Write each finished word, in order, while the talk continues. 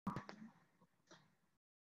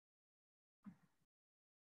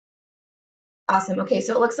Awesome. Okay,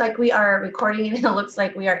 so it looks like we are recording and it looks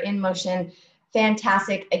like we are in motion.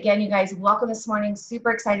 Fantastic. Again, you guys, welcome this morning.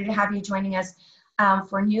 Super excited to have you joining us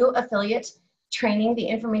for new affiliate training. The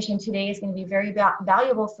information today is going to be very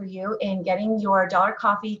valuable for you in getting your Dollar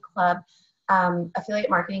Coffee Club affiliate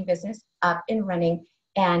marketing business up and running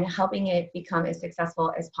and helping it become as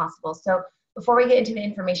successful as possible. So before we get into the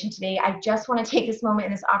information today, I just want to take this moment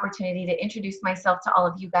and this opportunity to introduce myself to all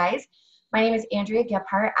of you guys. My name is Andrea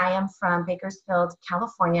Gephardt. I am from Bakersfield,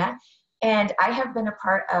 California, and I have been a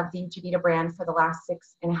part of the Javita brand for the last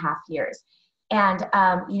 6.5 years. And,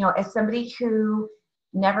 as somebody who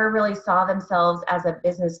never really saw themselves as a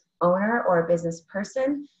business owner or a business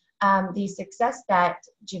person, the success that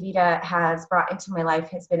Javita has brought into my life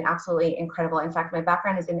has been absolutely incredible. In fact, my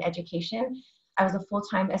background is in education. I was a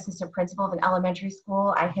full-time assistant principal of an elementary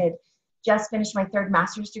school. I had just finished my 3rd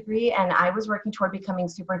master's degree, and I was working toward becoming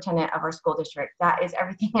superintendent of our school district. That is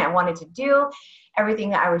everything I wanted to do,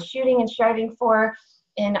 everything that I was shooting and striving for.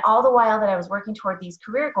 And all the while that I was working toward these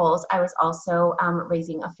career goals, I was also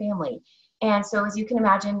raising a family. And so as you can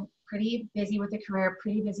imagine, pretty busy with the career,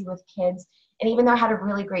 pretty busy with kids. And even though I had a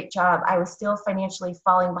really great job, I was still financially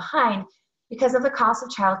falling behind because of the cost of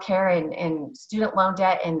childcare and student loan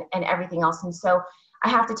debt and everything else. And so I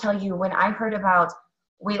have to tell you, when I heard about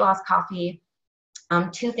Weight Loss Coffee,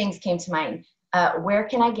 2 things came to mind. Where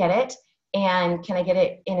can I get it? And can I get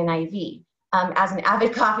it in an IV? As an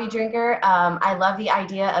avid coffee drinker, I love the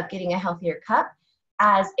idea of getting a healthier cup.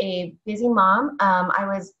 As a busy mom, I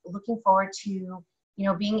was looking forward to,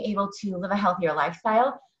 being able to live a healthier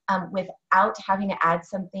lifestyle without having to add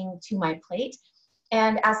something to my plate.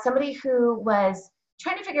 And as somebody who was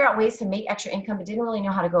trying to figure out ways to make extra income but didn't really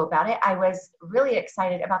know how to go about it, I was really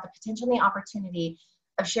excited about the potential and the opportunity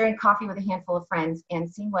of sharing coffee with a handful of friends and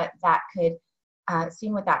seeing what that could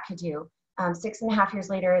do. 6.5 years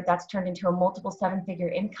later, that's turned into a multiple 7-figure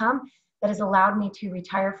income that has allowed me to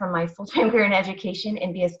retire from my full-time career in education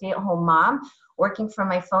and be a stay-at-home mom, working from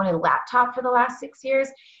my phone and laptop for the last 6 years.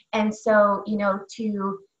 And so,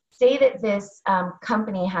 to say that this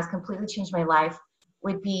company has completely changed my life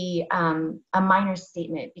would be a minor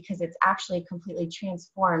statement, because it's actually completely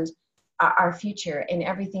transformed our future and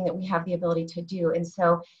everything that we have the ability to do. And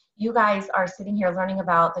so you guys are sitting here learning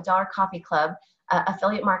about the Dollar Coffee Club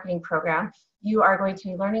affiliate marketing program. You are going to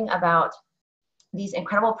be learning about these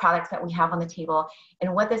incredible products that we have on the table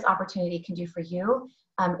and what this opportunity can do for you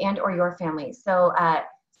and or your family. So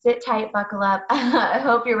sit tight, buckle up. I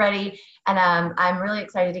hope you're ready. And I'm really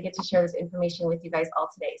excited to get to share this information with you guys all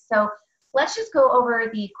today. So let's just go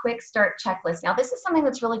over the quick start checklist. Now, this is something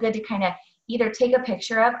that's really good to kind of either take a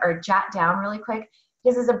picture of or jot down really quick,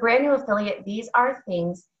 because as a brand new affiliate, these are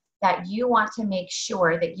things that you want to make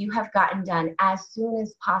sure that you have gotten done as soon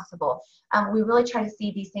as possible. We really try to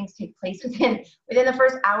see these things take place within the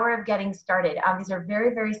first hour of getting started. These are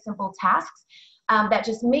very, very simple tasks that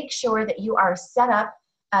just make sure that you are set up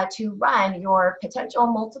to run your potential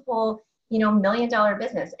multiple, $1-million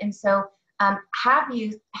business. And so have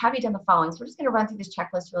you done the following? So we're just going to run through this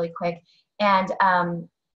checklist really quick and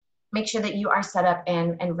make sure that you are set up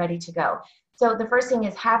and ready to go. So the first thing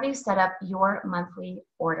is, have you set up your monthly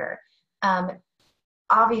order?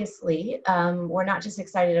 Obviously, we're not just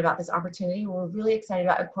excited about this opportunity, we're really excited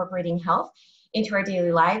about incorporating health into our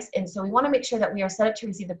daily lives. And so we want to make sure that we are set up to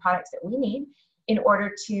receive the products that we need in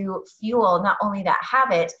order to fuel not only that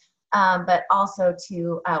habit, but also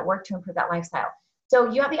to work to improve that lifestyle. So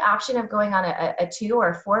you have the option of going on a 2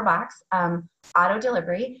 or 4 box auto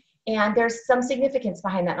delivery. And there's some significance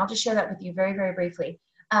behind that. And I'll just share that with you very, very briefly.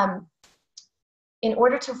 In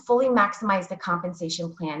order to fully maximize the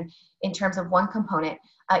compensation plan in terms of one component,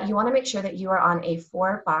 you want to make sure that you are on a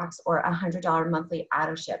 4 box or $100 monthly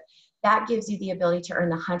auto ship. That gives you the ability to earn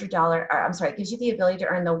the it gives you the ability to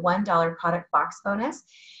earn the $1 product box bonus.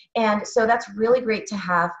 And so that's really great to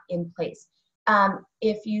have in place.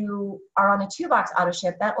 If you are on a 2 box auto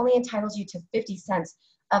ship, that only entitles you to 50 cents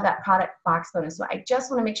of that product box bonus. So I just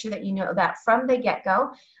want to make sure that you know that from the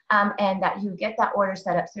get-go and that you get that order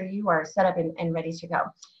set up so you are set up and ready to go.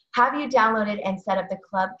 Have you downloaded and set up the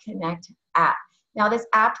Club Connect app? Now, this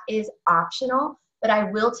app is optional, but I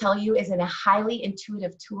will tell you is a highly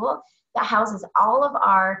intuitive tool that houses all of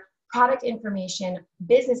our product information,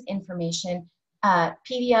 business information,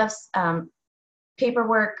 PDFs,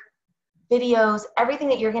 paperwork, videos, everything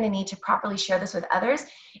that you're going to need to properly share this with others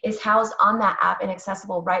is housed on that app and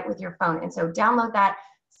accessible right with your phone. And so download that,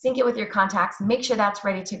 sync it with your contacts, make sure that's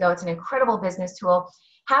ready to go. It's an incredible business tool.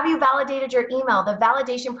 Have you validated your email? The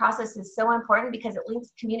validation process is so important because it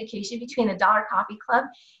links communication between the Dollar Coffee Club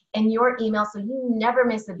and your email, so you never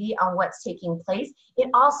miss a beat on what's taking place. It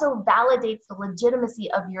also validates the legitimacy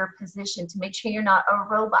of your position to make sure you're not a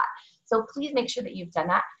robot. So please make sure that you've done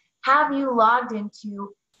that. Have you logged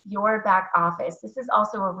into your back office? This is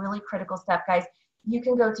also a really critical step, guys. You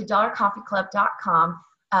can go to dollarcoffeeclub.com,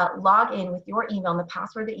 log in with your email and the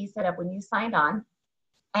password that you set up when you signed on,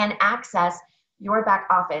 and access your back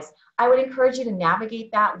office. I would encourage you to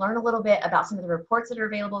navigate that, learn a little bit about some of the reports that are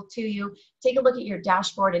available to you, take a look at your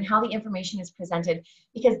dashboard and how the information is presented,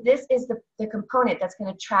 because this is the component that's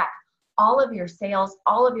going to track all of your sales,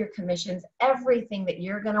 all of your commissions, everything that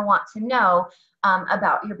you're going to want to know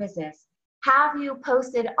about your business. Have you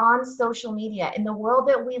posted on social media? In the world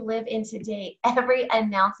that we live in today, every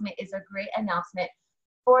announcement is a great announcement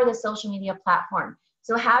for the social media platform.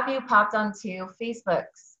 So have you popped onto Facebook,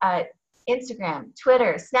 Instagram,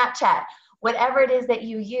 Twitter, Snapchat, whatever it is that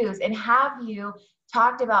you use, and have you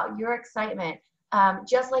talked about your excitement,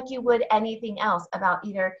 just like you would anything else, about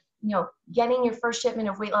either getting your first shipment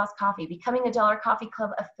of weight loss coffee, becoming a Dollar Coffee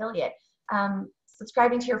Club affiliate,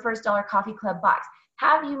 subscribing to your first Dollar Coffee Club box?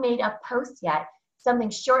 Have you made a post yet?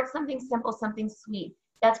 Something short, something simple, something sweet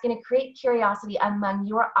that's going to create curiosity among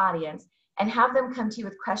your audience and have them come to you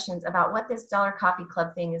with questions about what this Dollar Coffee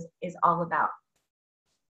Club thing is all about.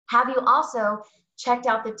 Have you also checked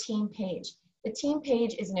out the team page? The team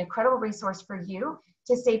page is an incredible resource for you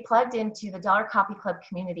to stay plugged into the Dollar Coffee Club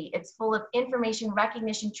community. It's full of information,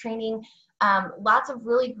 recognition, training, lots of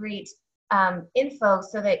really great info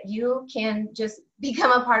so that you can just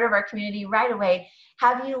become a part of our community right away.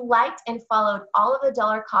 Have you liked and followed all of the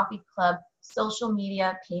Dollar Coffee Club social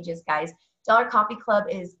media pages, guys? Dollar Coffee Club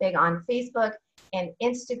is big on Facebook and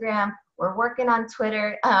Instagram. We're working on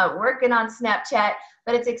Twitter, working on Snapchat,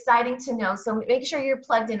 but it's exciting to know. So make sure you're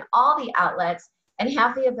plugged in all the outlets and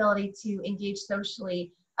have the ability to engage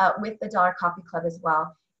socially with the Dollar Coffee Club as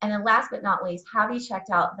well. And then last but not least, have you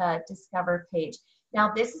checked out the Discover page?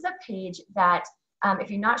 Now, this is a page that,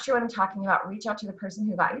 if you're not sure what I'm talking about, reach out to the person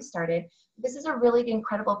who got you started. This is a really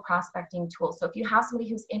incredible prospecting tool. So if you have somebody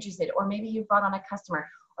who's interested, or maybe you've brought on a customer,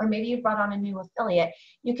 or maybe you've brought on a new affiliate,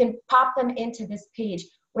 you can pop them into this page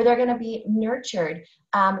where they're going to be nurtured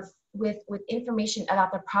with information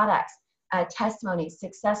about the products, testimonies,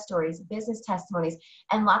 success stories, business testimonies,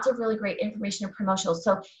 and lots of really great information and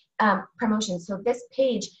promotions. So this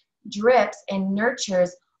page drips and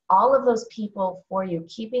nurtures all of those people for you,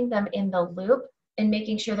 keeping them in the loop and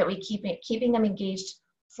making sure that we keeping them engaged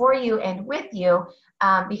for you and with you,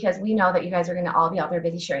 because we know that you guys are going to all be out there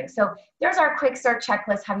busy sharing. So there's our quick start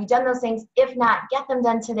checklist. Have you done those things? If not, get them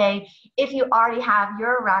done today. If you already have,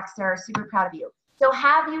 you're a rock star. Super proud of you. So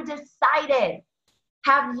have you decided?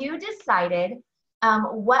 Have you decided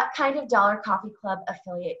what kind of Dollar Coffee Club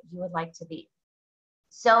affiliate you would like to be?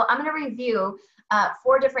 So I'm going to review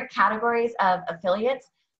 4 different categories of affiliates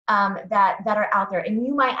that are out there, and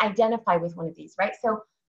you might identify with one of these, right? So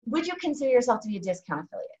would you consider yourself to be a discount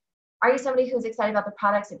affiliate? Are you somebody who's excited about the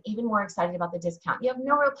products and even more excited about the discount? You have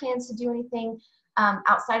no real plans to do anything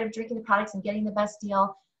outside of drinking the products and getting the best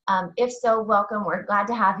deal. If so, welcome. We're glad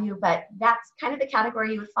to have you, but that's kind of the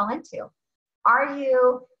category you would fall into. Are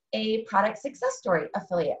you a product success story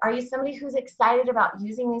affiliate? Are you somebody who's excited about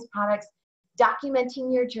using these products,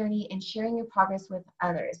 documenting your journey, and sharing your progress with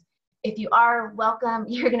others? If you are, welcome.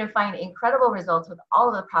 You're going to find incredible results with all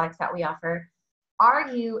of the products that we offer. Are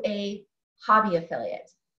you a hobby affiliate?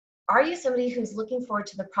 Are you somebody who's looking forward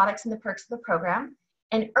to the products and the perks of the program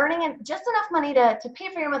and earning just enough money to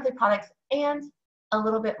pay for your monthly products and a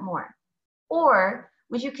little bit more? Or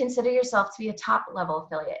would you consider yourself to be a top level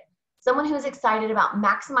affiliate? Someone who's excited about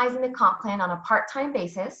maximizing the comp plan on a part-time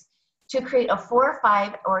basis to create a 4 or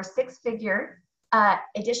 5 or 6-figure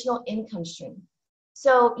additional income stream.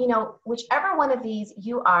 So, whichever one of these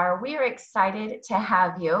you are, we are excited to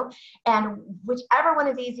have you. And whichever one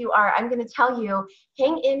of these you are, I'm going to tell you,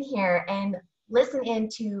 hang in here and listen in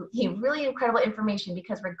to the really incredible information,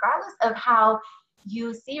 because regardless of how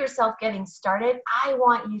you see yourself getting started, I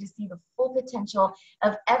want you to see the full potential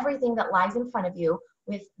of everything that lies in front of you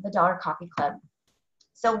with the Dollar Coffee Club.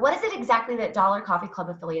 So what is it exactly that Dollar Coffee Club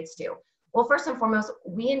affiliates do? Well, first and foremost,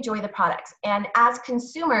 we enjoy the products. And as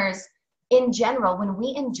consumers, in general, when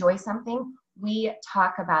we enjoy something, we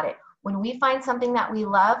talk about it. When we find something that we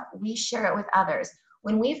love, we share it with others.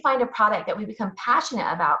 When we find a product that we become passionate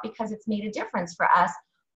about because it's made a difference for us,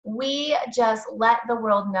 we just let the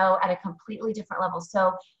world know at a completely different level.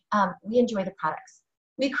 So we enjoy the products.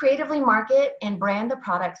 We creatively market and brand the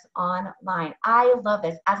products online. I love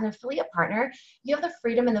this. As an affiliate partner, you have the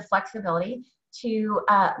freedom and the flexibility to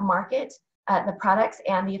market the products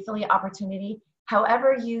and the affiliate opportunity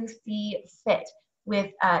however you see fit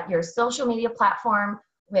with your social media platform,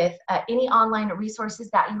 with any online resources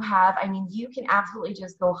that you have. I mean, you can absolutely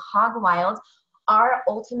just go hog wild. Our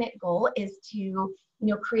ultimate goal is to,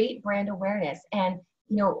 create brand awareness and,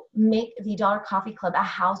 make the Dollar Coffee Club a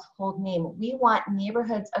household name. We want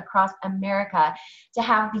neighborhoods across America to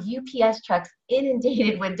have the UPS trucks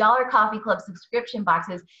inundated with Dollar Coffee Club subscription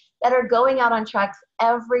boxes that are going out on trucks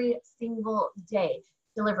every single day,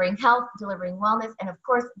 delivering health, delivering wellness, and of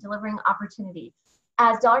course, delivering opportunity.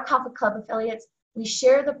 As Dollar Coffee Club affiliates, we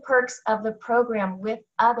share the perks of the program with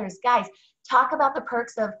others. Guys, talk about the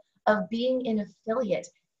perks of being an affiliate.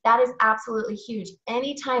 That is absolutely huge.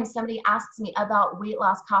 Anytime somebody asks me about weight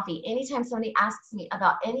loss coffee, anytime somebody asks me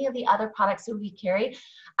about any of the other products that we carry,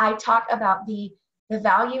 I talk about the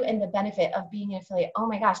value and the benefit of being an affiliate. Oh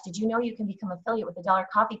my gosh, did you know you can become affiliate with the Dollar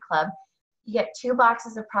Coffee Club? You get 2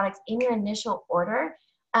 boxes of products in your initial order,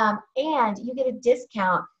 and you get a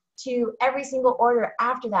discount to every single order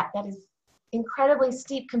after that. That is incredibly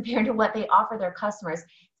steep compared to what they offer their customers.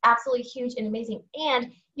 Absolutely huge and amazing.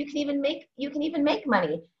 And you can even make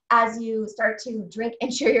money as you start to drink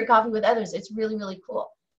and share your coffee with others. It's really, really cool.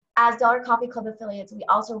 As Dollar Coffee Club affiliates, we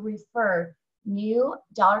also refer new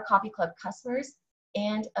Dollar Coffee Club customers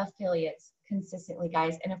and affiliates consistently,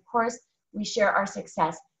 guys. And of course, we share our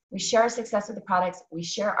success. We share our success with the products. We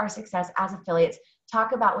share our success as affiliates.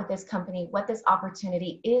 Talk about what this company, what this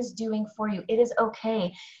opportunity is doing for you. It is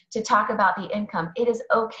okay to talk about the income. It is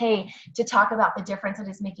okay to talk about the difference it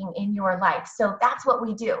is making in your life. So that's what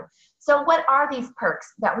we do. So what are these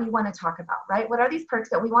perks that we want to talk about, right? What are these perks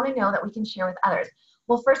that we want to know that we can share with others?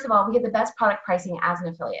 Well, first of all, we get the best product pricing as an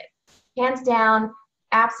affiliate. Hands down,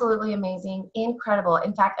 absolutely amazing, incredible.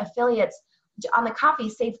 In fact, affiliates on the coffee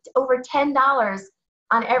save over $10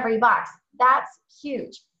 on every box. That's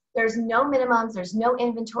huge. There's no minimums, there's no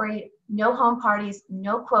inventory, no home parties,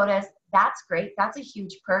 no quotas. That's great. That's a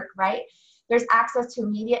huge perk, right? There's access to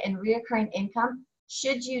immediate and reoccurring income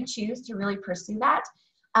should you choose to really pursue that.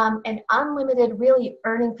 And unlimited really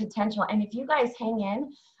earning potential. And if you guys hang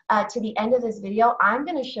in to the end of this video, I'm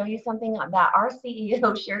going to show you something that our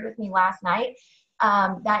CEO shared with me last night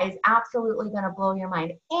that is absolutely going to blow your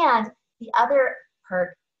mind. And the other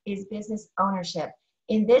perk is business ownership.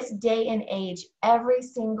 In this day and age, every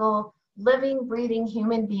single living, breathing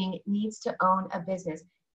human being needs to own a business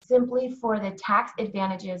simply for the tax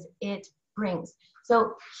advantages it brings.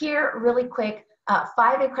 So here, really quick,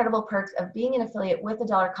 5 incredible perks of being an affiliate with the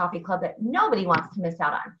Dollar Coffee Club that nobody wants to miss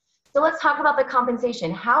out on. So let's talk about the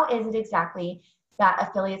compensation. How is it exactly that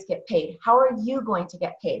affiliates get paid? How are you going to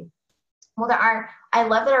get paid? Well, I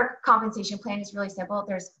love that our compensation plan is really simple.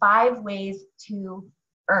 There's 5 ways to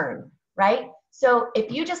earn, right? So if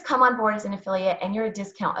you just come on board as an affiliate and you're a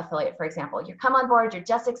discount affiliate, for example, you come on board, you're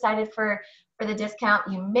just excited for the discount,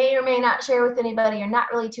 you may or may not share with anybody, you're not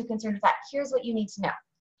really too concerned with that. Here's what you need to know.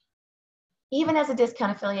 Even as a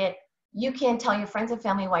discount affiliate, you can tell your friends and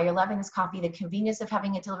family why you're loving this coffee, the convenience of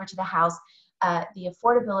having it delivered to the house, the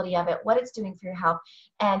affordability of it, what it's doing for your health.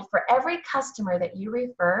 And for every customer that you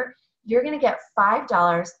refer, you're going to get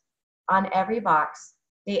 $5 on every box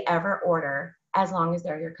they ever order as long as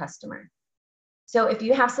they're your customer. So if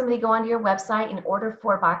you have somebody go onto your website and order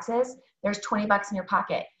 4 boxes, there's 20 bucks in your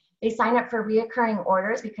pocket. They sign up for reoccurring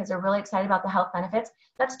orders because they're really excited about the health benefits.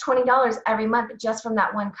 That's $20 every month just from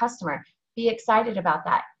that one customer. Be excited about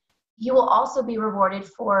that. You will also be rewarded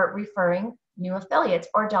for referring new affiliates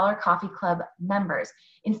or Dollar Coffee Club members.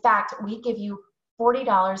 In fact, we give you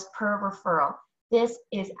 $40 per referral. This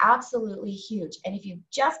is absolutely huge. And if you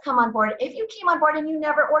just come on board, if you came on board and you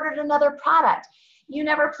never ordered another product, you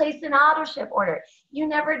never placed an auto ship order, you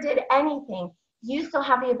never did anything, you still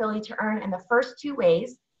have the ability to earn in the first 2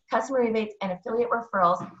 ways, customer rebates and affiliate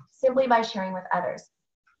referrals, simply by sharing with others.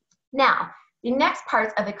 Now, the next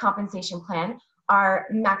parts of the compensation plan are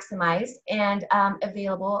maximized and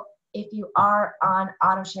available if you are on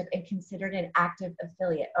auto ship and considered an active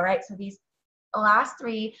affiliate. All right, so these last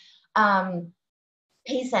 3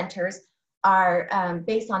 pay centers are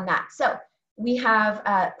based on that. So we have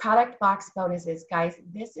product box bonuses, guys.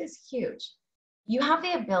 This is huge. You have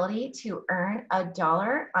the ability to earn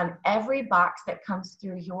 $1 on every box that comes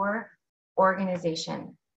through your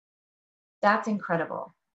organization. That's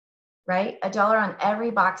incredible, right? $1 on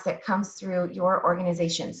every box that comes through your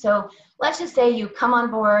organization. So let's just say you come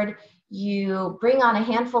on board, you bring on a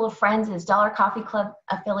handful of friends as Dollar Coffee Club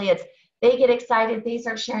affiliates. They get excited, they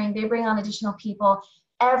start sharing, they bring on additional people.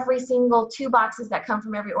 Every single 2 boxes that come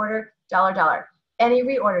from every order, $1. Any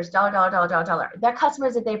reorders, $1. The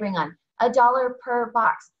customers that they bring on, $1 per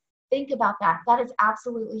box. Think about that. That is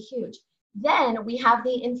absolutely huge. Then we have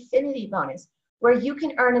the infinity bonus, where you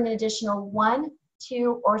can earn an additional $1,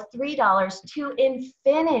 $2, or $3 to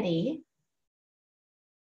infinity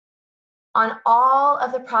on all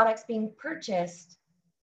of the products being purchased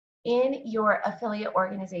in your affiliate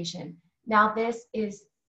organization. Now, this is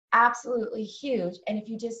absolutely huge. And if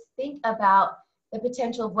you just think about the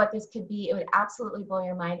potential of what this could be, it would absolutely blow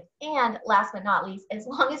your mind. And last but not least, as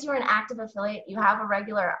long as you're an active affiliate, you have a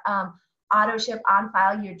regular auto ship on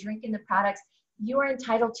file, you're drinking the products, you are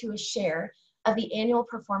entitled to a share of the annual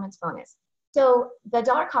performance bonus. So the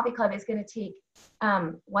Dollar Coffee Club is going to take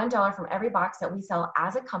 $1 from every box that we sell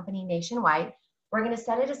as a company nationwide. We're going to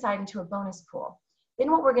set it aside into a bonus pool.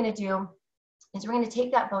 Then what we're going to do is we're going to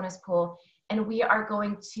take that bonus pool and we are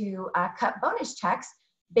going to cut bonus checks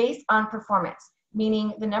based on performance,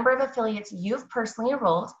 meaning the number of affiliates you've personally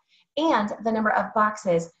enrolled and the number of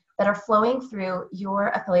boxes that are flowing through your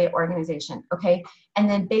affiliate organization, okay? And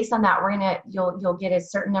then based on that, you'll get a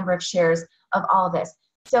certain number of shares of all of this.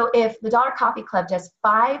 So if the Dollar Coffee Club does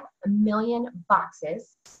 5 million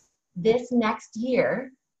boxes this next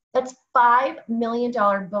year, that's $5 million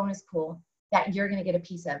bonus pool that you're gonna get a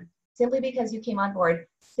piece of, simply because you came on board,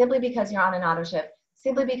 simply because you're on an auto ship,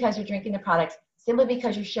 simply because you're drinking the products, simply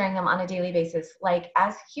because you're sharing them on a daily basis. Like,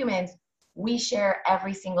 as humans, we share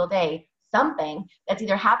every single day something that's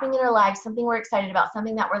either happening in our lives, something we're excited about,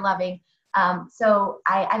 something that we're loving. So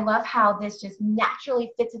I love how this just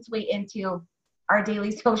naturally fits its way into our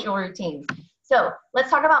daily social routines. So let's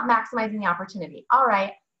talk about maximizing the opportunity. All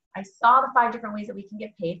right, I saw the 5 different ways that we can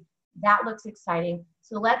get paid. That looks exciting.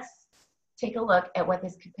 So let's take a look at what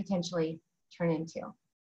this could potentially turn into.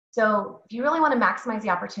 So if you really want to maximize the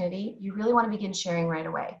opportunity, you really want to begin sharing right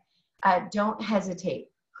away. Don't hesitate.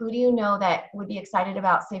 Who do you know that would be excited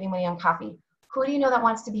about saving money on coffee? Who do you know that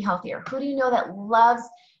wants to be healthier? Who do you know that loves,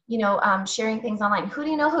 sharing things online? Who do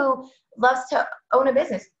you know who loves to own a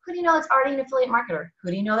business? Who do you know that's already an affiliate marketer? Who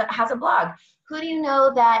do you know that has a blog? Who do you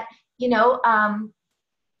know that,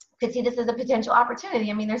 could see this as a potential opportunity?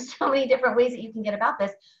 I mean, there's so many different ways that you can get about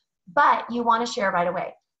this, but you want to share right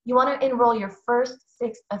away. You want to enroll your first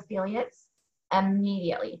 6 affiliates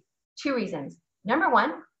immediately. 2 reasons. Number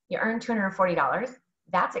 1, you earn $240.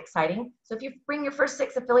 That's exciting. So if you bring your first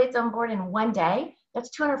 6 affiliates on board in one day, that's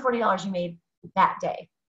 $240 you made that day.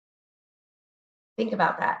 Think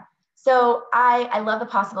about that. So I love the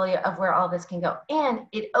possibility of where all this can go. And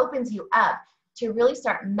it opens you up to really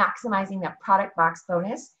start maximizing that product box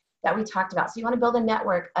bonus that we talked about. So you want to build a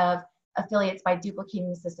network of affiliates by duplicating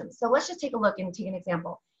the system. So let's just take a look and take an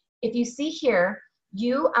example. If you see here,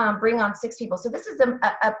 you bring on 6 people. So this is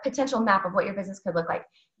a potential map of what your business could look like.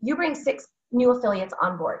 You bring 6 new affiliates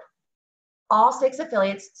on board. All 6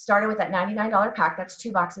 affiliates started with that $99 pack. That's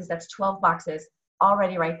 2 boxes. That's 12 boxes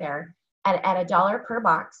already right there. And at $1 per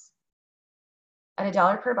box,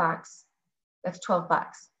 that's 12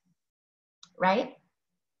 bucks, right?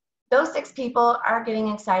 Those 6 people are getting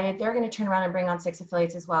excited. They're going to turn around and bring on 6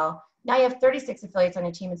 affiliates as well. Now you have 36 affiliates on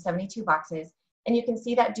your team and 72 boxes. And you can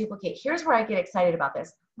see that duplicate. Here's where I get excited about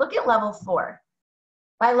this. Look at level 4.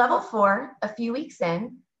 By level 4, a few weeks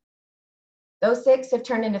in, those 6 have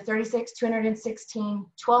turned into 36, 216,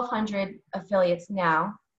 1,200 affiliates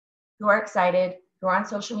now who are excited, who are on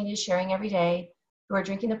social media sharing every day, who are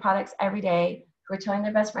drinking the products every day, who are telling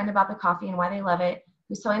their best friend about the coffee and why they love it,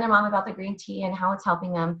 who's telling their mom about the green tea and how it's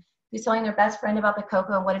helping them, who's telling their best friend about the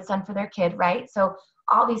cocoa and what it's done for their kid, right? So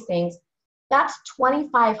all these things, that's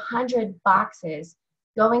 2,500 boxes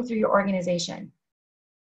going through your organization.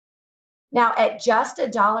 Now at just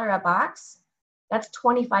 $1 a box, that's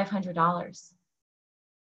 $2,500.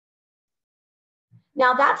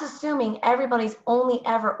 Now that's assuming everybody's only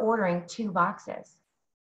ever ordering 2 boxes.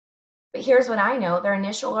 But here's what I know. Their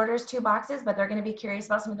initial order is 2 boxes, but they're going to be curious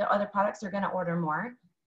about some of the other products. They're going to order more.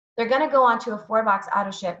 They're going to go on to a 4-box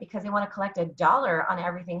auto ship because they want to collect $1 on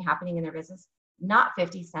everything happening in their business, not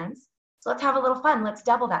 50 cents. So let's have a little fun. Let's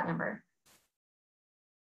double that number.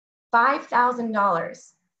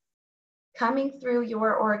 $5,000 coming through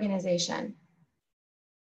your organization.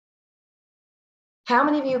 How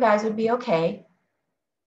many of you guys would be okay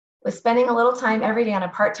with spending a little time every day on a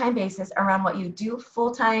part-time basis around what you do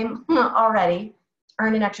full-time already,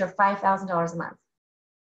 earn an extra $5,000 a month?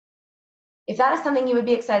 If that is something you would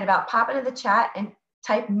be excited about, pop into the chat and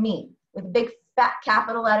type me with big fat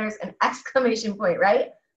capital letters and exclamation point, right?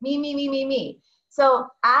 Me, me, me, me, me. So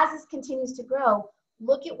as this continues to grow,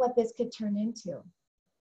 look at what this could turn into.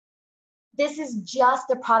 This is just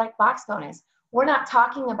the product box bonus. We're not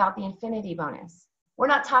talking about the infinity bonus. We're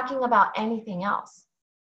not talking about anything else.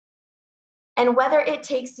 And whether it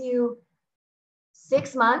takes you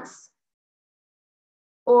 6 months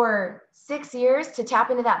or 6 years to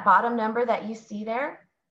tap into that bottom number that you see there,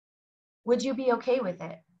 would you be okay with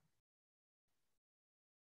it?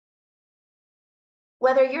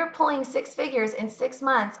 Whether you're pulling 6 figures in 6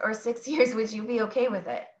 months or 6 years, would you be okay with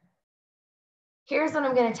it? Here's what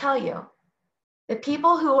I'm going to tell you. The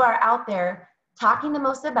people who are out there talking the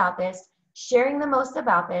most about this, sharing the most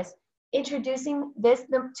about this, introducing this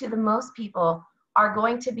to the most people are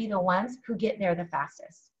going to be the ones who get there the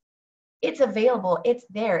fastest. It's available. It's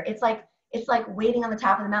there. It's like waiting on the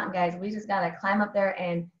top of the mountain, guys. We just got to climb up there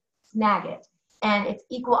and snag it. And it's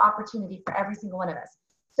equal opportunity for every single one of us.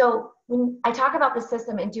 So when I talk about the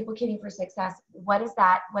system and duplicating for success, what does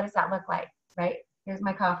that look like, right? Here's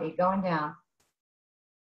my coffee going down.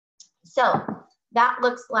 So that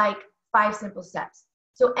looks like 5 simple steps.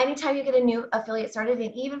 So anytime you get a new affiliate started,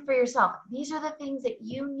 and even for yourself, these are the things that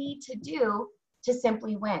you need to do to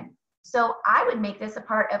simply win. So I would make this a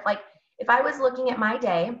part of, like, if I was looking at my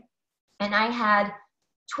day and I had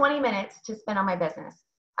 20 minutes to spend on my business,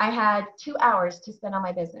 I had 2 hours to spend on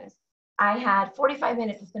my business, I had 45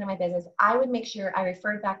 minutes to spend on my business, I would make sure I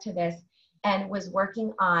referred back to this and was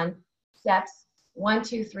working on steps 1,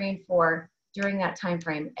 2, 3, and 4 during that time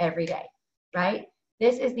frame every day, right?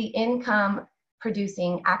 This is the income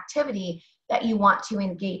producing activity that you want to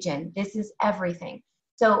engage in. This is everything.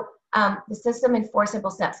 So the system in 4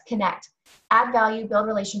 simple steps: connect, add value, build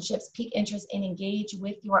relationships, pique interest, and engage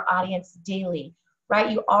with your audience daily, right?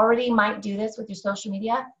 You already might do this with your social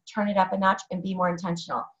media. Turn it up a notch and be more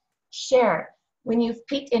intentional. Share. When you've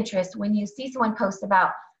piqued interest, when you see someone post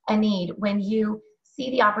about a need, when you see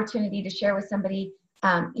the opportunity to share with somebody,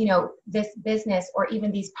 this business or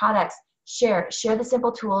even these products, share the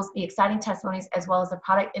simple tools, the exciting testimonies, as well as the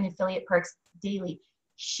product and affiliate perks daily.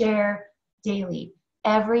 Share daily.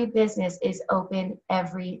 Every business is open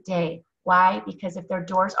every day. Why? Because if their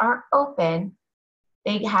doors aren't open,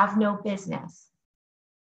 they have no business.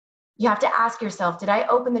 You have to ask yourself, did I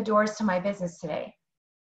open the doors to my business today?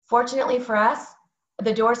 Fortunately for us,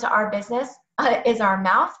 the doors to our business is our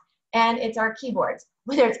mouth and it's our keyboards,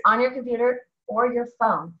 whether it's on your computer or your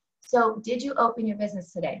phone. So did you open your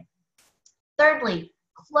business today? Thirdly,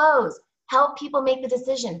 close. Help people make the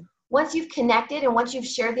decision. Once you've connected and once you've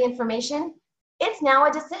shared the information, it's now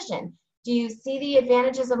a decision. Do you see the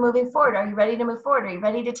advantages of moving forward? Are you ready to move forward? Are you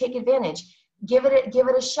ready to take advantage? Give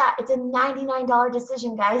it a shot. It's a $99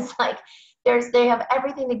 decision, guys. Like they have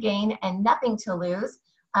everything to gain and nothing to lose.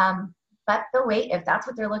 But the wait, if that's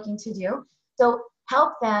what they're looking to do. So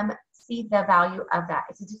help them see the value of that.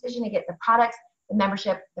 It's a decision to get the products, the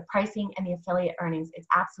membership, the pricing, and the affiliate earnings. It's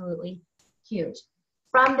absolutely huge.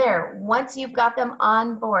 From there, once you've got them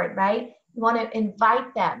on board, right, you want to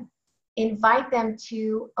invite them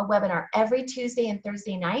to a webinar. Every Tuesday and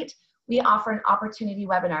Thursday night, we offer an opportunity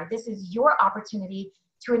webinar. This is your opportunity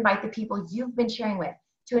to invite the people you've been sharing with,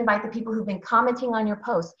 to invite the people who've been commenting on your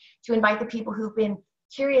posts, to invite the people who've been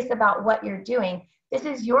curious about what you're doing. This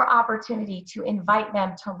is your opportunity to invite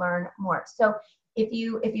them to learn more. So if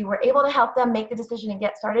you were able to help them make the decision and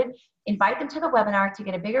get started, invite them to the webinar to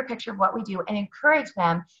get a bigger picture of what we do and encourage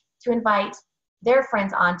them to invite their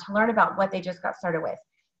friends on to learn about what they just got started with.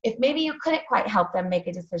 If maybe you couldn't quite help them make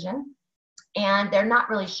a decision and they're not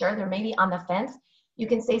really sure, they're maybe on the fence, you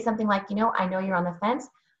can say something like, I know you're on the fence.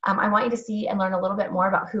 I want you to see and learn a little bit more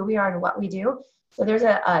about who we are and what we do. So there's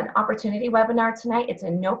an opportunity webinar tonight. It's a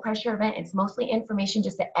no pressure event. It's mostly information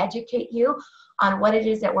just to educate you on what it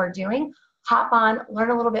is that we're doing. Hop on, learn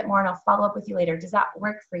a little bit more, and I'll follow up with you later. Does that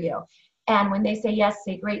work for you? And when they say yes,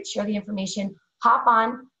 say great, share the information, hop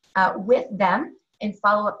on with them and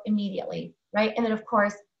follow up immediately, right? And then of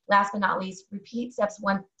course, last but not least, repeat steps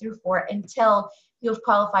 1 through 4 until you've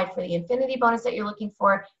qualified for the infinity bonus that you're looking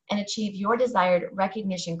for and achieve your desired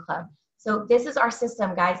recognition club. So this is our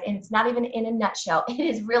system, guys, and it's not even in a nutshell. It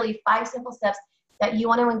is really 5 simple steps that you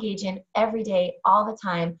want to engage in every day, all the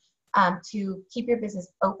time, to keep your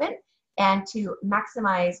business open and to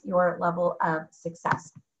maximize your level of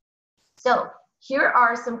success. So here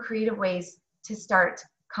are some creative ways to start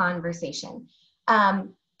conversation.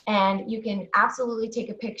 And you can absolutely take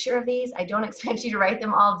a picture of these. I don't expect you to write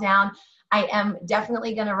them all down. I am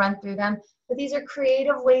definitely going to run through them. But these are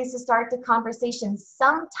creative ways to start the conversation.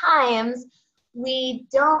 Sometimes we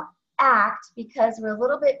don't act because we're a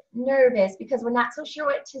little bit nervous, because we're not so sure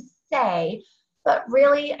what to say. But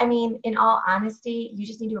really, I mean, in all honesty, you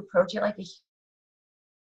just need to approach it like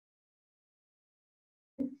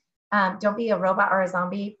a don't be a robot or a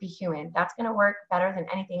zombie, be human. That's going to work better than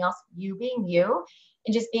anything else. You being you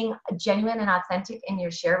and just being genuine and authentic in your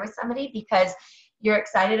share with somebody because you're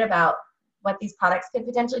excited about what these products could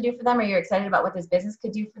potentially do for them, or you're excited about what this business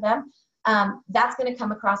could do for them, that's going to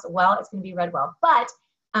come across well. It's going to be read well. But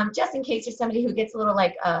just in case you're somebody who gets a little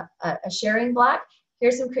like a sharing block,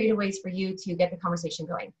 here's some creative ways for you to get the conversation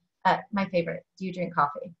going. My favorite, do you drink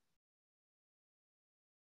coffee?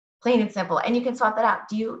 Plain and simple. And you can swap that out.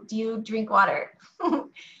 Do you drink water?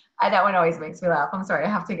 That one always makes me laugh. I'm sorry, I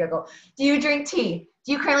have to giggle. Do you drink tea?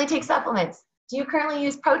 Do you currently take supplements? Do you currently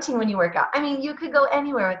use protein when you work out? I mean, you could go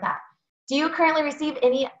anywhere with that. Do you currently receive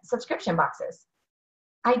any subscription boxes?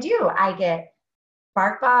 I do. I get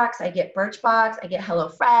BarkBox, I get Birchbox, I get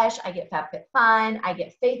HelloFresh, I get FabFitFun, I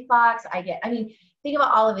get FaithBox, think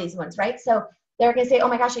about all of these ones, right? So they're going to say, oh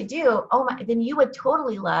my gosh, I do. Oh my, then you would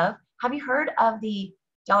totally love, have you heard of the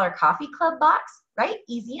Dollar Coffee Club box, right?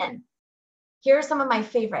 Easy in. Here are some of my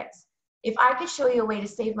favorites. If I could show you a way to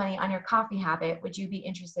save money on your coffee habit, would you be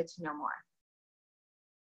interested to know more?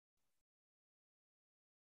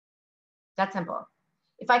 That's simple.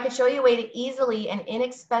 If I could show you a way to easily and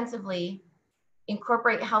inexpensively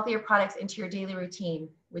incorporate healthier products into your daily routine,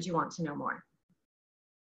 would you want to know more?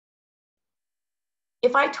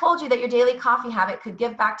 If I told you that your daily coffee habit could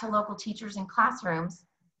give back to local teachers and classrooms,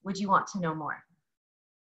 would you want to know more?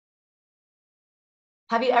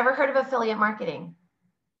 Have you ever heard of affiliate marketing?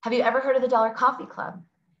 Have you ever heard of the Dollar Coffee Club?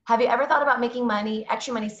 Have you ever thought about making money,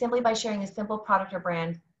 extra money, simply by sharing a simple product or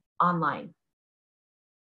brand online?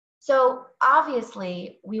 So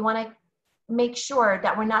obviously, we want to make sure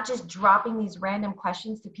that we're not just dropping these random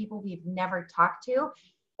questions to people we've never talked to.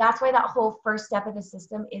 That's why that whole first step of the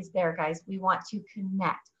system is there, guys. We want to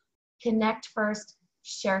connect. Connect first,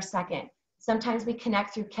 share second. Sometimes we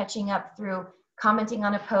connect through catching up, through commenting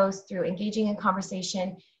on a post, through engaging in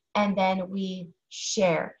conversation, and then we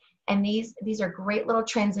share. And these are great little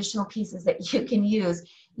transitional pieces that you can use.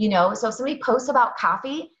 You know, so if somebody posts about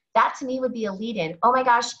coffee, that to me would be a lead-in. Oh my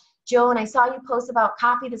gosh, Joan, I saw you post about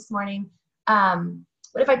coffee this morning.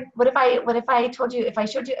 What if I told you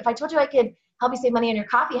I could help you save money on your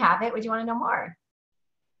coffee habit? Would you want to know more?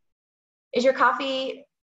 Is your coffee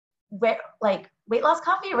like weight loss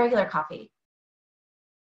coffee or regular coffee?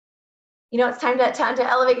 You know, it's time to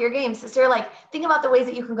elevate your game, sister. Like, think about the ways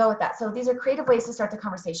that you can go with that. So these are creative ways to start the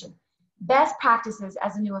conversation. Best practices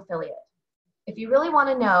as a new affiliate. If you really want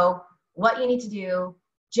to know what you need to do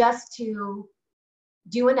just to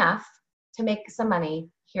do enough to make some money,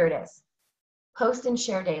 here it is. Post and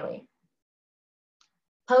share daily.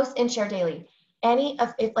 Post and share daily.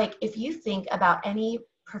 If you think about any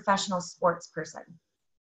professional sports person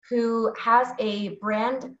who has a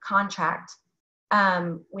brand contract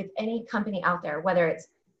with any company out there, whether it's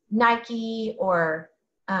Nike or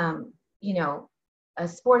you know, a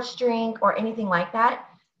sports drink or anything like that,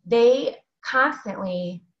 they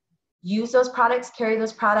constantly use those products, carry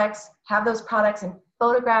those products, have those products in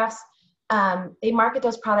photographs. They market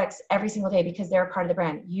those products every single day because they're a part of the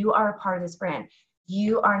brand. You are a part of this brand.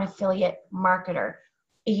 You are an affiliate marketer.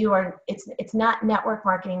 It's not network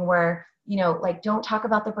marketing where, you know, like, don't talk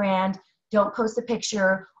about the brand, don't post a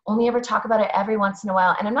picture, only ever talk about it every once in a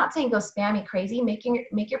while. And I'm not saying go spammy crazy, make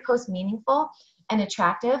your post meaningful and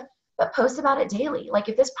attractive, but post about it daily. Like,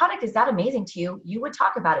 if this product is that amazing to you, you would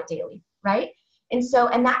talk about it daily, right? And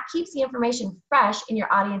that keeps the information fresh in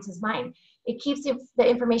your audience's mind. It keeps the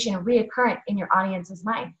information reoccurrent in your audience's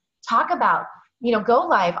mind. Talk about, you know, go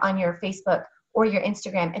live on your Facebook or your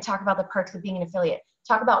Instagram and talk about the perks of being an affiliate.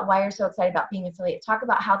 Talk about why you're so excited about being an affiliate. Talk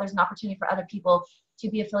about how there's an opportunity for other people to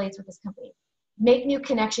be affiliates with this company. Make new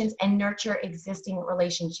connections and nurture existing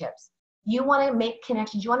relationships. You want to make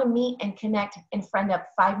connections. You want to meet and connect and friend up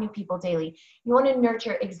 5 new people daily. You want to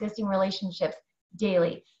nurture existing relationships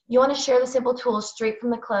daily. You want to share the simple tools straight from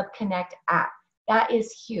the Club Connect app. That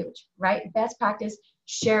is huge, right? Best practice,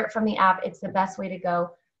 share it from the app. It's the best way to go.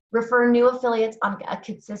 Refer new affiliates on a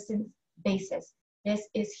consistent basis. This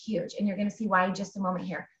is huge, and you're going to see why in just a moment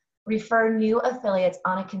here. Refer new affiliates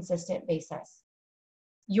on a consistent basis.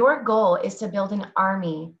 Your goal is to build an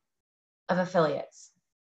army of affiliates.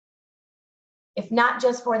 If not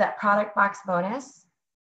just for that product box bonus,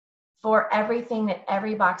 for everything that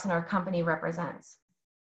every box in our company represents.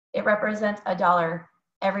 It represents $1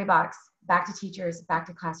 every box, back to teachers, back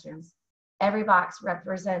to classrooms. Every box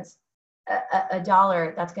represents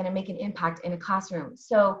 $1 that's going to make an impact in a classroom.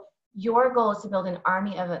 So your goal is to build an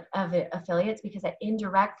army of affiliates, because that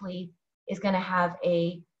indirectly is going to have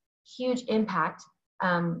a huge impact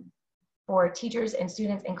for teachers and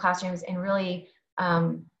students in classrooms, and really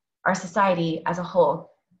our society as a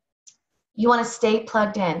whole. You want to stay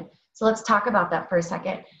plugged in. So let's talk about that for a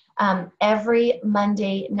second. Every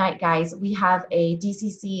Monday night, guys, we have a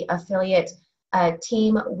DCC affiliate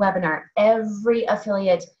team webinar. Every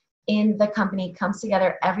affiliate in the company comes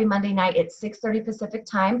together every Monday night at 6:30 Pacific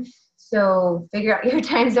time. So figure out your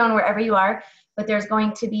time zone wherever you are. But there's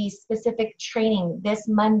going to be specific training this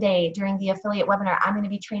Monday during the affiliate webinar. I'm going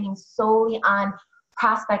to be training solely on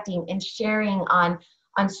prospecting and sharing on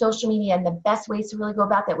social media and the best ways to really go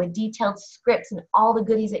about that with detailed scripts and all the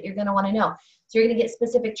goodies that you're going to want to know. So you're going to get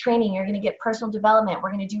specific training. You're going to get personal development.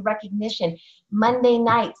 We're going to do recognition. Monday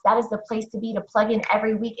nights, that is the place to be, to plug in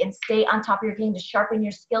every week and stay on top of your game, to sharpen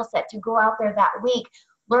your skill set, to go out there that week,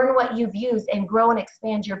 learn what you've used, and grow and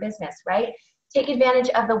expand your business, right? Take advantage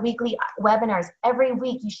of the weekly webinars. Every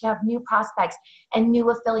week, you should have new prospects and new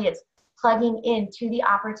affiliates plugging into the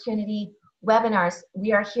opportunity webinars.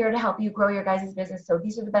 We are here to help you grow your guys' business. So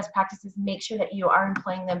these are the best practices. Make sure that you are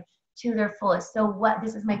employing them to their fullest. So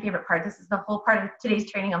this is my favorite part. This is the whole part of today's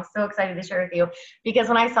training. I'm so excited to share with you because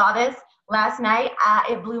when I saw this last night,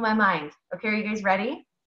 it blew my mind. Okay, are you guys ready?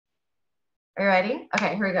 Are you ready?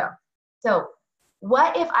 Okay, here we go. So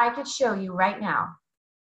what if I could show you right now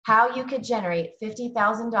how you could generate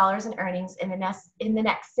 $50,000 in earnings in the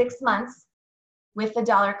next 6 months with the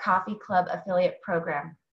Dollar Coffee Club affiliate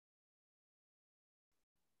program?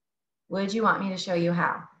 Would you want me to show you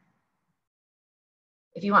how?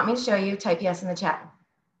 If you want me to show you, type yes in the chat.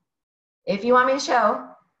 If you want me to show,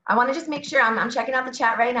 I want to just make sure, I'm checking out the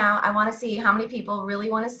chat right now. I want to see how many people really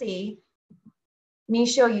want to see me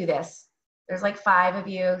show you this. There's like 5 of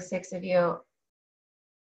you, 6 of you.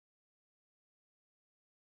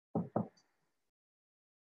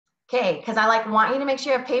 Okay, because I want you to make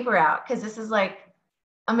sure you have paper out because this is like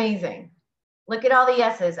amazing. Look at all the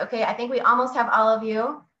yeses. Okay, I think we almost have all of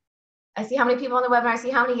you. I see how many people on the webinar. I see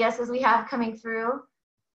how many yeses we have coming through.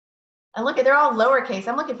 And look, they're all lowercase.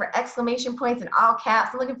 I'm looking for exclamation points in all caps.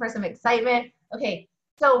 I'm looking for some excitement. Okay,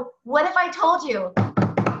 so what if I told you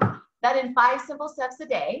that in 5 simple steps a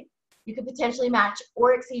day, you could potentially match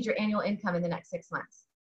or exceed your annual income in the next 6 months?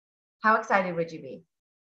 How excited would you be?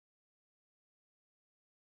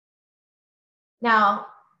 Now,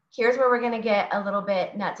 here's where we're going to get a little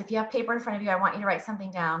bit nuts. If you have paper in front of you, I want you to write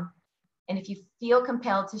something down. And if you feel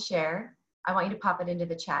compelled to share, I want you to pop it into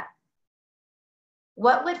the chat.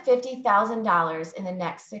 What would $50,000 in the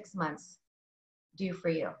next 6 months do for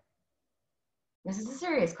you? This is a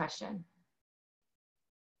serious question.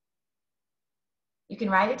 You can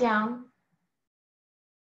write it down.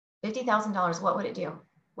 $50,000, what would it do?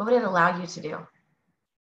 What would it allow you to do?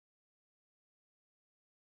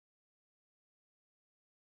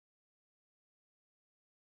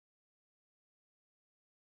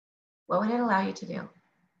 What would it allow you to do?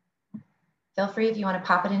 Feel free if you want to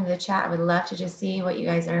pop it into the chat. I would love to just see what you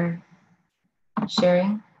guys are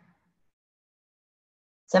sharing.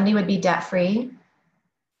 Somebody would be debt-free.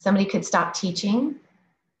 Somebody could stop teaching.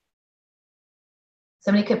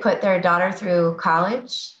 Somebody could put their daughter through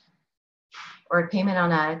college or a down payment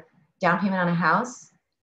on a house.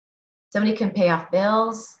 Somebody can pay off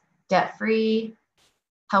bills, debt-free,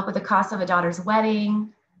 help with the cost of a daughter's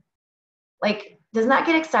wedding. Like, doesn't that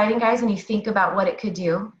get exciting, guys, when you think about what it could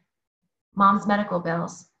do? Mom's medical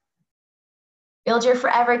bills. Build your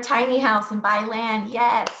forever tiny house and buy land,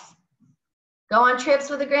 yes. Go on trips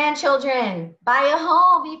with the grandchildren. Buy a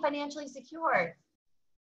home, be financially secure.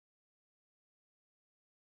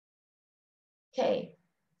 Okay,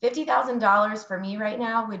 $50,000 for me right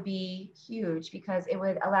now would be huge because it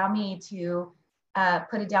would allow me to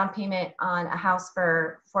put a down payment on a house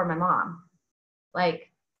for my mom. Like,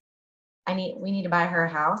 we need to buy her a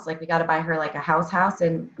house. Like, we got to buy her like a house,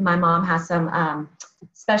 and my mom has some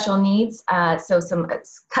special needs. So some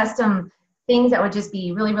custom things that would just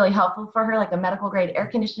be really, really helpful for her, like a medical grade air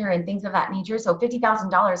conditioner and things of that nature. So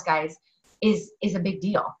 $50,000, guys, is a big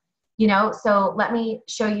deal, you know? So let me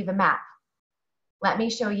show you the map. Let me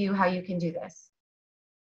show you how you can do this.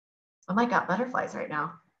 Oh my God, butterflies right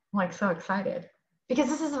now. I'm like so excited because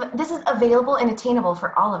this is available and attainable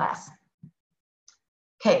for all of us.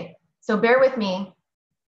 Okay, so bear with me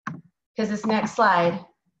because this next slide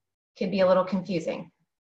could be a little confusing.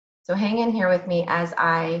 So hang in here with me as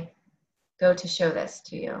I go to show this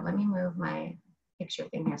to you. Let me move my picture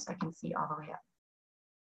thing here so I can see all the way up.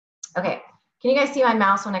 Okay, can you guys see my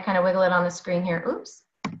mouse when I kind of wiggle it on the screen here? Oops.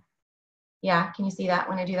 Yeah, can you see that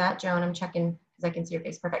when I do that? Joan, I'm checking because I can see your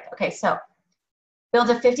face. Perfect. Okay, so build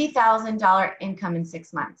a $50,000 income in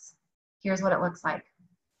 6 months. Here's what it looks like.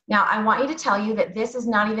 Now, I want you to tell you that this is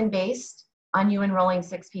not even based on you enrolling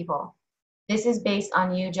 6 people. This is based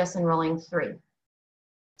on you just enrolling 3,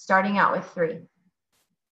 starting out with 3.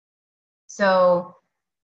 So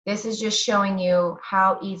this is just showing you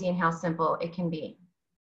how easy and how simple it can be.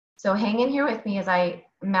 So hang in here with me as I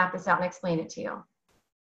map this out and explain it to you.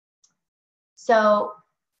 So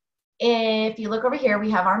If you look over here, we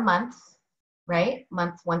have our months, right?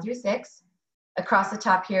 Months 1 through 6. Across the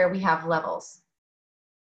top here, we have levels.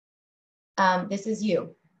 This is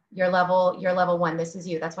you, your level 1. This is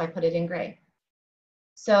you. That's why I put it in gray.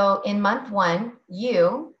 So in month 1,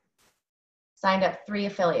 you signed up 3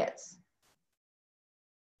 affiliates.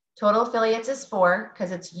 Total affiliates is 4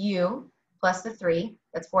 because it's you plus the 3.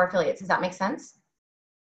 That's 4 affiliates. Does that make sense?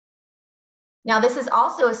 Now, this is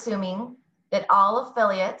also assuming that all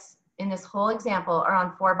affiliates in this whole example are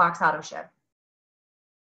on 4-box auto ship.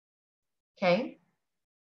 Okay?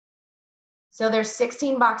 So there's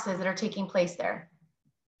 16 boxes that are taking place there.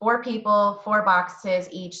 4 people, 4 boxes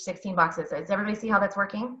each, 16 boxes. Does everybody see how that's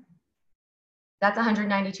working? That's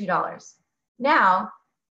 $192. Now,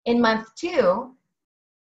 in month 2,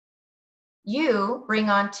 you bring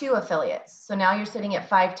on 2 affiliates. So now you're sitting at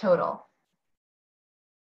 5 total.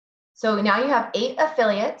 So now you have 8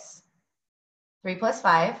 affiliates, 3 plus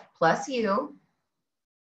 5, plus you.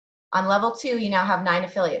 On level 2, you now have 9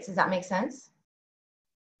 affiliates. Does that make sense?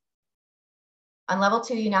 On level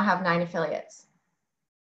 2, you now have 9 affiliates.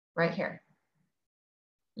 Right here.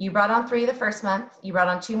 You brought on 3 the first month. You brought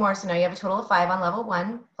on 2 more, so now you have a total of 5 on level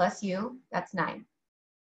 1, plus you. That's 9.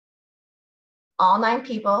 All 9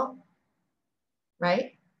 people,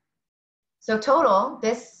 right? So total,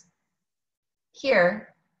 this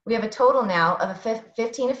here, we have a total now of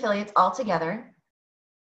 15 affiliates altogether.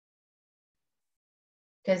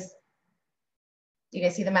 Because, do you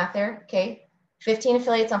guys see the math there? Okay. 15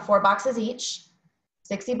 affiliates on 4 boxes each,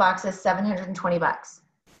 60 boxes, 720 bucks.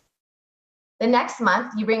 The next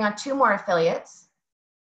month, you bring on 2 more affiliates.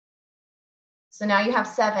 So now you have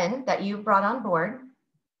 7 that you brought on board.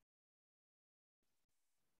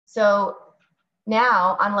 So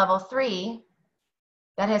now on level 3,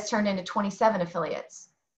 that has turned into 27 affiliates.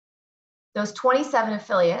 Those 27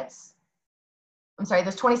 affiliates,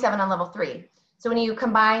 those 27 on level 3. So when you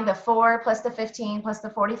combine the 4 plus the 15 plus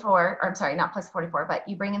the 44, or I'm sorry, not plus 44, but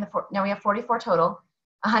you bring in the 4, now we have 44 total,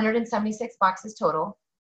 176 boxes total,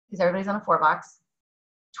 because everybody's on a 4-box,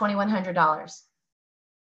 $2,100.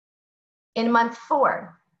 In month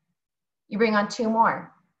 4, you bring on 2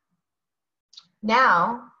 more.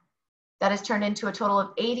 Now, that has turned into a total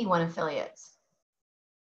of 81 affiliates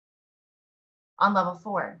on level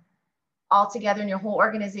 4. Altogether in your whole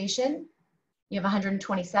organization, you have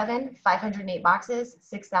 127, 508 boxes,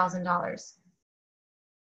 $6,000.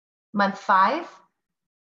 Month 5,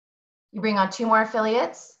 you bring on 2 more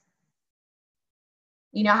affiliates.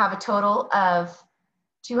 You now have a total of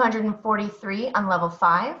 243 on level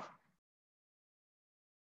 5.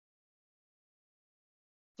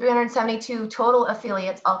 372 total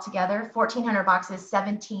affiliates altogether, 1,400 boxes,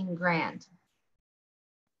 17 grand.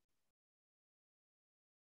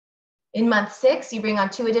 In month 6, you bring on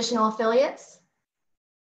 2 additional affiliates.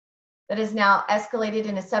 That is now escalated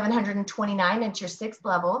into 729 at your 6th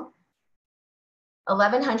level.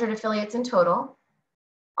 1,100 affiliates in total,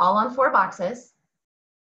 all on 4 boxes,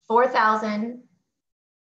 4,000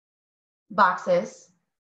 boxes,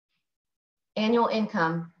 annual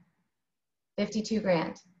income, 52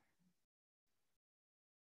 grand.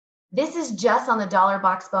 This is just on the dollar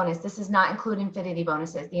box bonus. This does not include infinity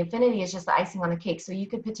bonuses. The infinity is just the icing on the cake, so you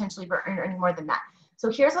could potentially earn more than that. So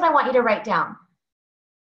here's what I want you to write down.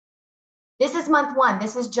 This is month 1.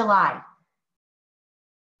 This is July.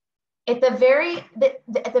 At the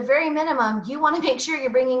very minimum, you want to make sure you're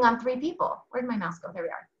bringing on 3 people. Where did my mouse go? There we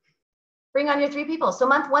are. Bring on your 3 people. So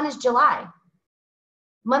month 1 is July.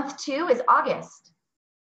 Month 2 is August.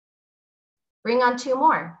 Bring on 2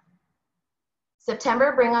 more.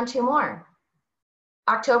 September, bring on 2 more.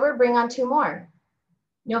 October, bring on 2 more.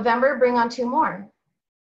 November, bring on 2 more.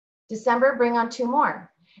 December, bring on 2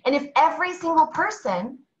 more. And if every single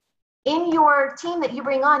person in your team that you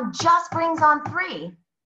bring on just brings on 3,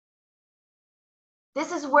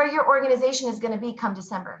 this is where your organization is going to be come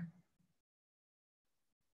December.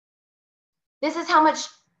 This is how much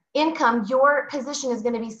income your position is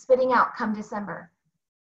going to be spitting out come December.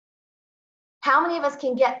 How many of us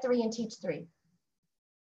can get 3 and teach 3?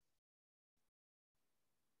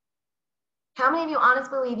 How many of you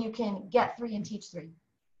honestly believe you can get 3 and teach 3?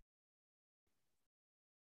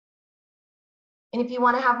 And if you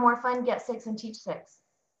want to have more fun, get 6 and teach 6.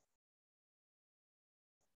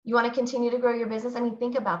 You want to continue to grow your business? I mean,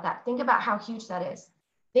 think about that. Think about how huge that is.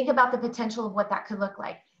 Think about the potential of what that could look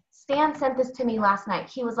like. Stan sent this to me last night.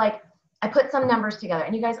 He was like, I put some numbers together,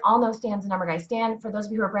 and you guys all know Stan's a number guy. Stan, for those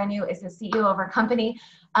of you who are brand new, is the CEO of our company,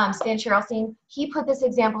 Stan Sherrelstein. He put this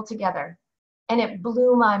example together, and it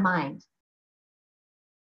blew my mind.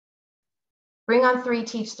 Bring on 3,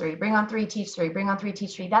 teach 3. Bring on 3, teach 3. Bring on 3,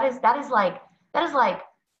 teach 3. That is like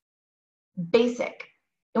Basic.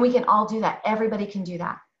 And we can all do that. Everybody can do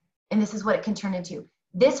that. And this is what it can turn into.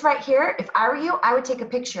 This right here, if I were you, I would take a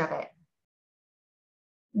picture of it.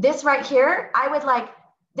 This right here, I would like,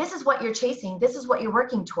 this is what you're chasing. This is what you're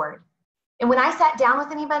working toward. And when I sat down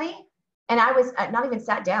with anybody, and I was not even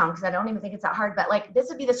sat down because I don't even think it's that hard, but like this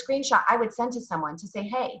would be the screenshot I would send to someone to say,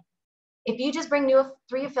 hey, if you just bring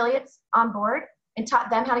 3 affiliates on board and taught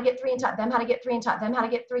them how to get 3 and taught them how to get 3 and taught them how to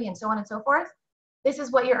get 3 and so on and so forth, this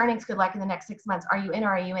is what your earnings could look like in the next 6 months. Are you in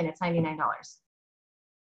or are you in? It's $99.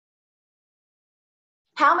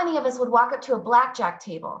 How many of us would walk up to a blackjack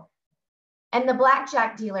table and the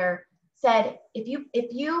blackjack dealer said, if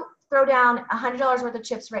you throw down $100 worth of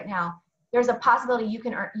chips right now, there's a possibility you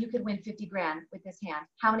could win 50 grand with this hand.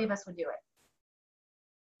 How many of us would do it?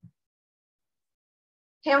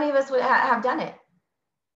 How many of us would have done it?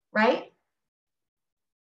 Right?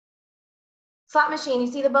 Slot machine, you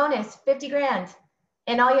see the bonus, 50 grand.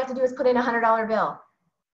 And all you have to do is put in a $100 bill.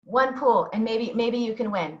 One pull, and maybe you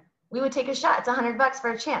can win. We would take a shot. It's $100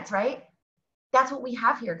 for a chance, right? That's what we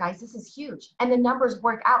have here, guys. This is huge. And the numbers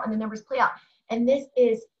work out and the numbers play out. And this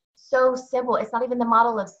is so simple. It's not even the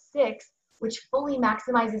model of 6, which fully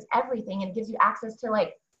maximizes everything and gives you access to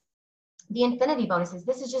like the infinity bonuses.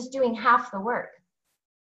 This is just doing half the work.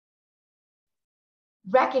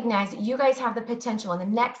 Recognize that you guys have the potential in the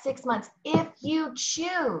next 6 months, if you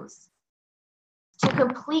choose, to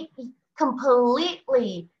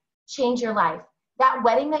completely change your life. That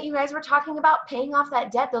wedding that you guys were talking about, paying off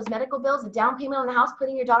that debt, those medical bills, the down payment on the house,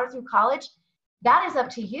 putting your daughter through college, that is up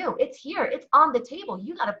to you. It's here. It's on the table.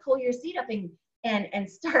 You got to pull your seat up and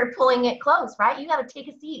start pulling it close, right? You got to take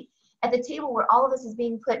a seat at the table where all of this is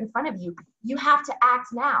being put in front of you. You have to act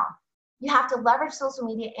now. You have to leverage social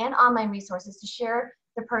media and online resources to share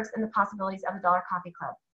the perks and the possibilities of the Dollar Coffee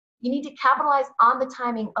Club. You need to capitalize on the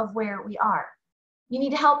timing of where we are. You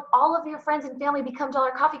need to help all of your friends and family become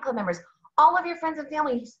Dollar Coffee Club members. All of your friends and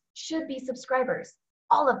family should be subscribers,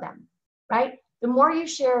 all of them, right? The more you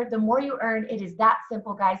share, the more you earn. It is that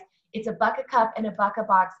simple, guys. It's a buck a cup and a buck a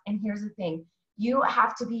box. And here's the thing. You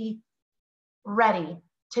have to be ready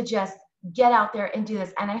to just get out there and do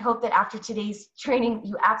this. And I hope that after today's training,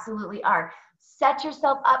 you absolutely are. Set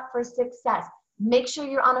yourself up for success. Make sure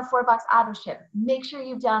you're on a 4-box auto ship. Make sure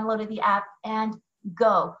you've downloaded the app and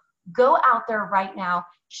go. Go out there right now.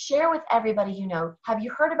 Share with everybody you know. Have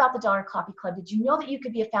you heard about the Dollar Coffee Club? Did you know that you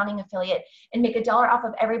could be a founding affiliate and make $1 off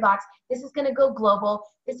of every box? This is going to go global.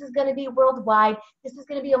 This is going to be worldwide. This is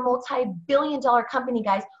going to be a multi-billion-dollar company,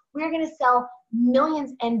 guys. We're going to sell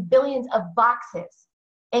millions and billions of boxes.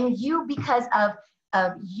 And you, because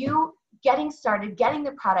of you getting started, getting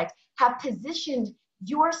the product, have positioned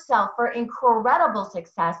yourself for incredible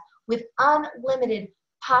success with unlimited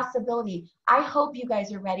possibility. I hope you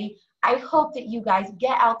guys are ready. I hope that you guys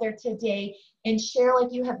get out there today and share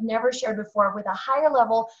like you have never shared before, with a higher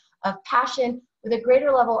level of passion, with a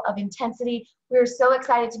greater level of intensity. We're so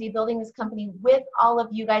excited to be building this company with all of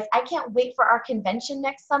you guys. I can't wait for our convention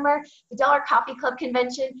next summer, the Dollar Coffee Club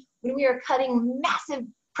convention, when we are cutting massive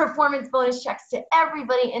performance bonus checks to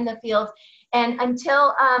everybody in the field. And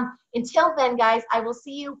until then, guys, I will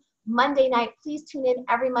see you Monday night. Please tune in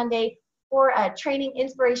every Monday for training,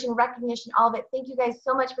 inspiration, recognition, all of it. Thank you guys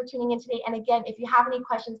so much for tuning in today. And again, if you have any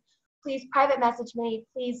questions, please private message me.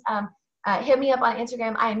 Please hit me up on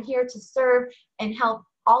Instagram. I am here to serve and help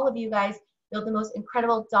all of you guys build the most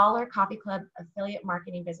incredible Dollar Coffee Club affiliate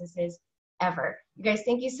marketing businesses ever. You guys,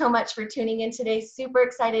 thank you so much for tuning in today. Super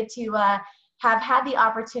excited to have had the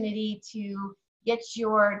opportunity to get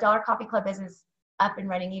your Dollar Coffee Club business up and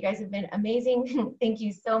running. You guys have been amazing. Thank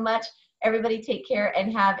you so much. Everybody take care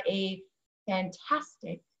and have a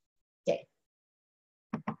fantastic